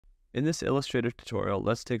In this Illustrator tutorial,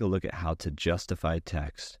 let's take a look at how to justify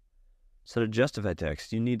text. So to justify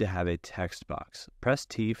text, you need to have a text box. Press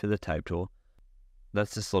T for the type tool.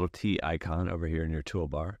 That's this little T icon over here in your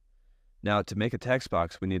toolbar. Now to make a text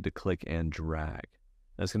box, we need to click and drag.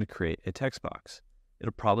 That's going to create a text box.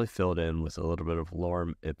 It'll probably fill it in with a little bit of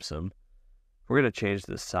lorem ipsum. We're going to change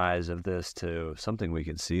the size of this to something we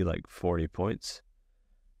can see, like 40 points.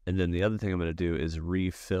 And then the other thing I'm going to do is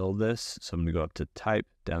refill this. So I'm going to go up to type,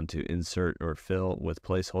 down to insert or fill with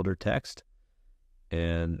placeholder text.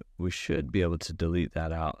 And we should be able to delete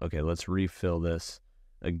that out. Okay, let's refill this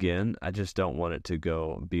again. I just don't want it to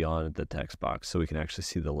go beyond the text box so we can actually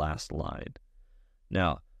see the last line.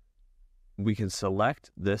 Now, we can select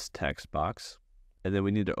this text box, and then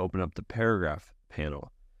we need to open up the paragraph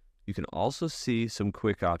panel. You can also see some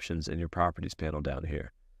quick options in your properties panel down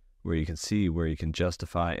here, where you can see where you can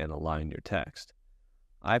justify and align your text.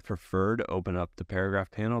 I prefer to open up the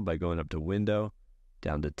paragraph panel by going up to Window,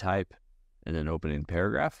 down to Type, and then opening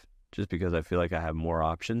Paragraph, just because I feel like I have more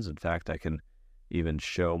options. In fact, I can even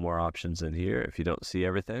show more options in here if you don't see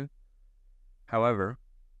everything. However,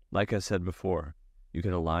 like I said before, you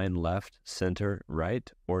can align left, center, right,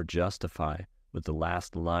 or justify with the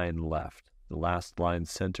last line left, the last line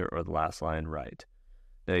center, or the last line right.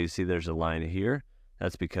 Now you see there's a line here.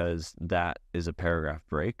 That's because that is a paragraph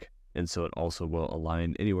break, and so it also will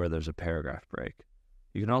align anywhere there's a paragraph break.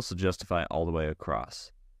 You can also justify all the way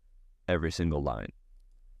across every single line.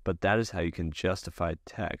 But that is how you can justify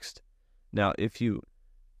text. Now, if you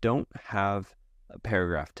don't have a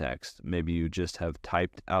paragraph text, maybe you just have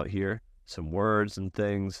typed out here some words and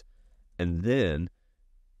things, and then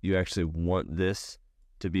you actually want this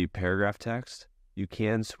to be paragraph text, you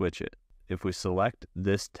can switch it. If we select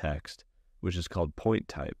this text, which is called point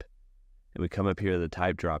type, and we come up here to the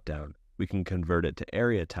type dropdown, we can convert it to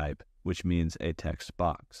area type, which means a text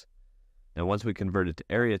box. Now, once we convert it to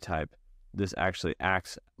area type, this actually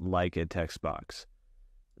acts like a text box.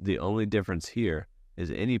 The only difference here is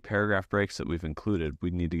any paragraph breaks that we've included,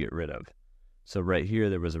 we need to get rid of. So right here,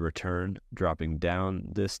 there was a return dropping down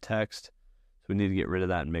this text. So we need to get rid of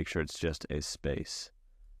that and make sure it's just a space.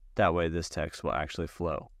 That way, this text will actually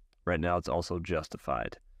flow. Right now, it's also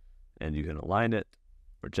justified. And you can align it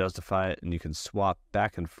or justify it, and you can swap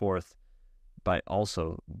back and forth by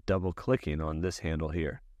also double clicking on this handle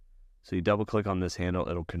here. So you double click on this handle,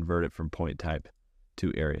 it'll convert it from point type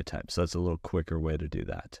to area type. So that's a little quicker way to do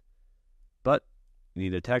that. But you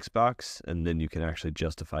need a text box, and then you can actually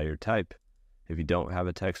justify your type. If you don't have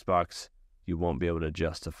a text box, you won't be able to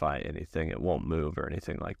justify anything. It won't move or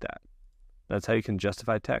anything like that. That's how you can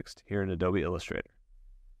justify text here in Adobe Illustrator.